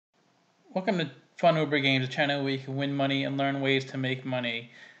Welcome to Fun Uber Games, a channel where you can win money and learn ways to make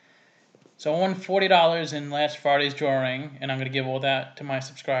money. So I won $40 in last Friday's drawing, and I'm going to give all that to my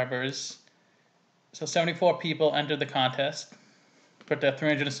subscribers. So 74 people entered the contest. Put the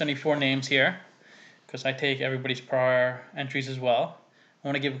 374 names here, because I take everybody's prior entries as well. I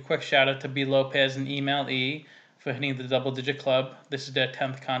want to give a quick shout out to B. Lopez and Email E for hitting the double-digit club. This is their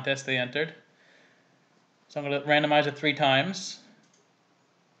 10th contest they entered. So I'm going to randomize it 3 times.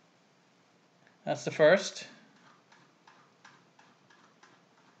 That's the first.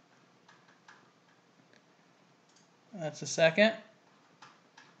 That's the second.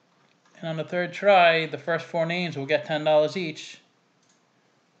 And on the third try, the first 4 names will get $10 each.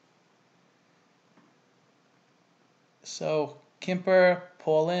 So Kimper,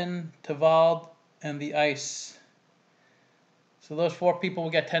 Paulin, Tavald, and the Ice. So those 4 people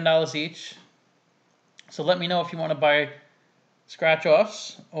will get $10 each. So let me know if you want to buy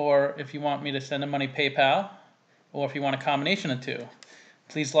Scratchoffs, or if you want me to send the money PayPal, or if you want a combination of 2.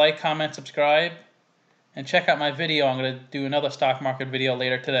 Please like, comment, subscribe, and check out my video. I'm going to do another stock market video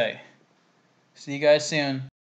later today. See you guys soon.